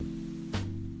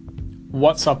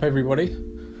What's up, everybody?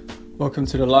 Welcome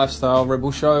to the Lifestyle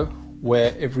Rebel Show,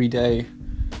 where every day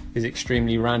is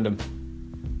extremely random.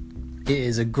 It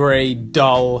is a grey,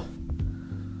 dull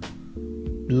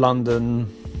London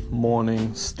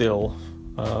morning still.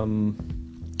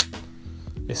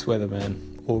 This weather,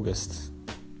 man. August.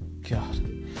 God.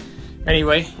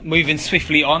 Anyway, moving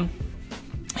swiftly on.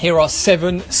 Here are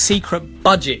 7 secret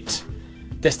budget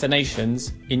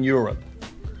destinations in Europe,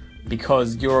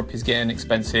 because Europe is getting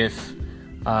expensive.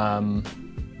 And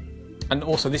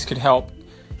also this could help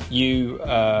you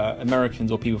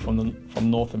Americans or people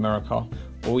from North America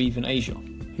or even Asia,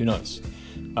 who knows.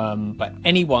 But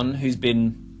anyone who's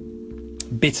been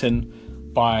bitten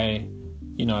by,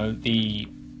 the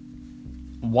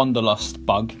wanderlust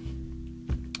bug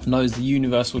knows the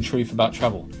universal truth about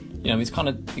travel. It's kind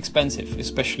of expensive,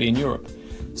 especially in Europe.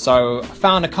 So I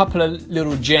found a couple of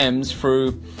little gems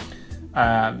through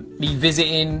me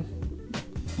visiting,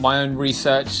 my own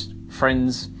research,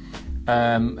 friends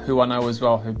who I know as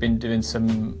well who've been doing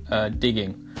some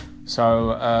digging. So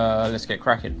let's get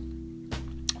cracking.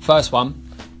 First one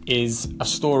is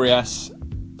Asturias,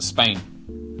 Spain.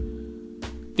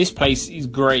 This place is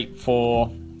great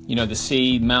for the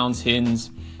sea, mountains,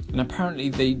 and apparently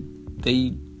they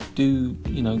do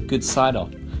good cider.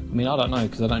 I mean, I don't know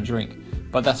because I don't drink,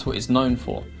 but that's what it's known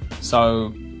for.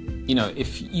 So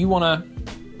if you want to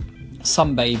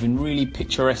sunbathe in really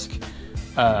picturesque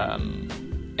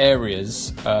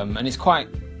areas, and it's quite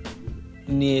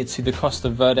near to the Costa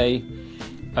Verde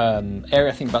area,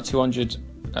 I think about 200,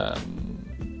 I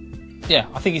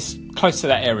think it's close to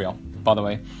that area, by the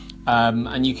way. And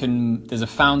there's a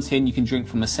fountain, you can drink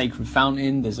from a sacred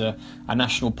fountain, there's a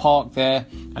national park there,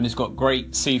 and it's got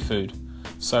great seafood.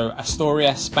 So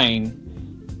Asturias, Spain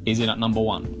is in at number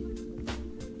 1.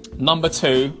 Number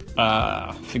 2,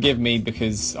 forgive me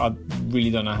because I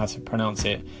really don't know how to pronounce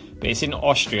it, but it's in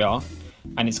Austria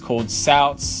and it's called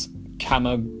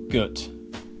Salzkammergut.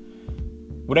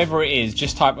 Whatever it is,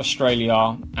 just type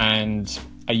Australia and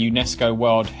a UNESCO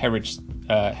World Heritage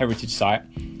Site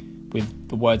with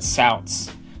the word Salz,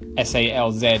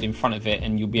 S-A-L-Z in front of it,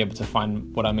 and you'll be able to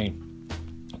find what I mean.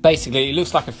 Basically, it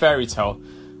looks like a fairy tale.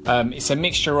 It's a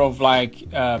mixture of like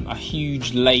a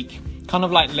huge lake, kind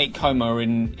of like Lake Como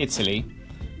in Italy,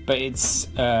 but it's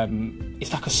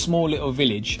like a small little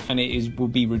village, and will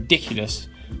be ridiculous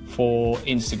for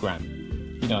Instagram.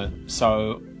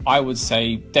 So I would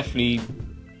say definitely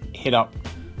hit up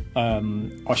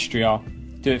Austria,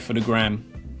 do it for the gram.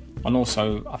 And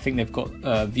also, I think they've got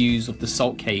views of the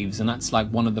salt caves, and that's like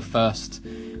one of the first,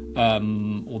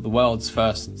 or the world's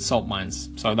first salt mines.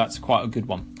 So that's quite a good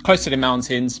one. Close to the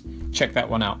mountains, check that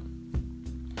one out.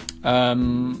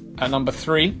 At number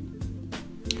 3,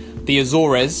 the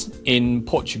Azores in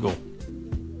Portugal.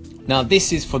 Now,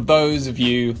 this is for those of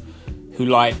you who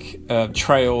like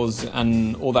trails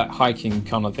and all that hiking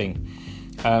kind of thing.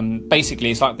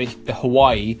 Basically, it's like the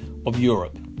Hawaii of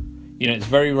Europe. It's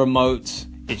very remote.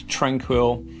 It's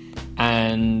tranquil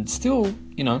and still,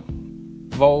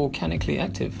 volcanically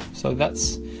active. So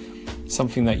that's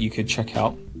something that you could check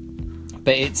out.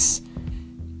 But it's,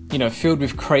 filled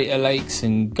with crater lakes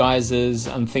and geysers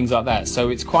and things like that. So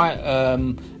it's quite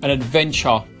an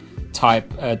adventure type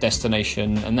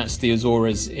destination, and that's the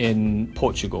Azores in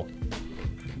Portugal.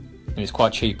 And it's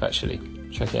quite cheap, actually.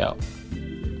 Check it out.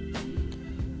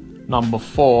 Number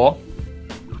 4.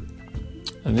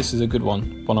 And this is a good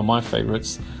one of my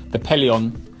favourites, the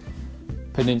Pelion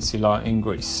Peninsula in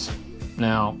Greece.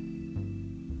 Now,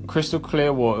 crystal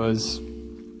clear waters,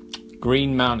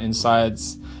 green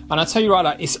mountainsides, and I tell you right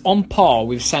now, it's on par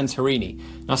with Santorini.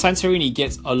 Now, Santorini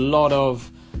gets a lot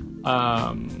of,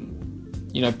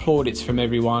 plaudits from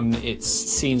everyone. It's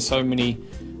seen so many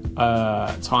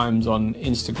times on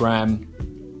Instagram,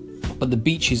 but the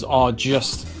beaches are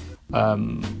just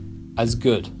as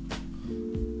good.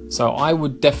 So I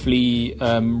would definitely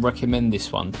recommend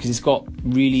this one because it's got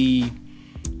really,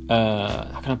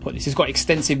 how can I put this? It's got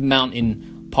extensive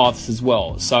mountain paths as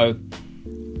well. So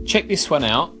check this one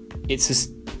out. It's a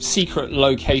secret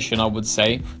location, I would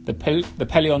say, the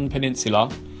Pelion Peninsula,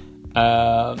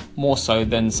 more so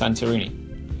than Santorini.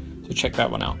 So check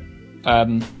that one out.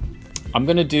 I'm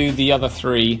going to do the other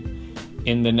 3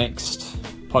 in the next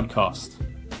podcast.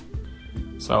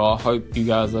 So I hope you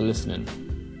guys are listening.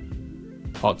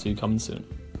 Part 2 coming soon.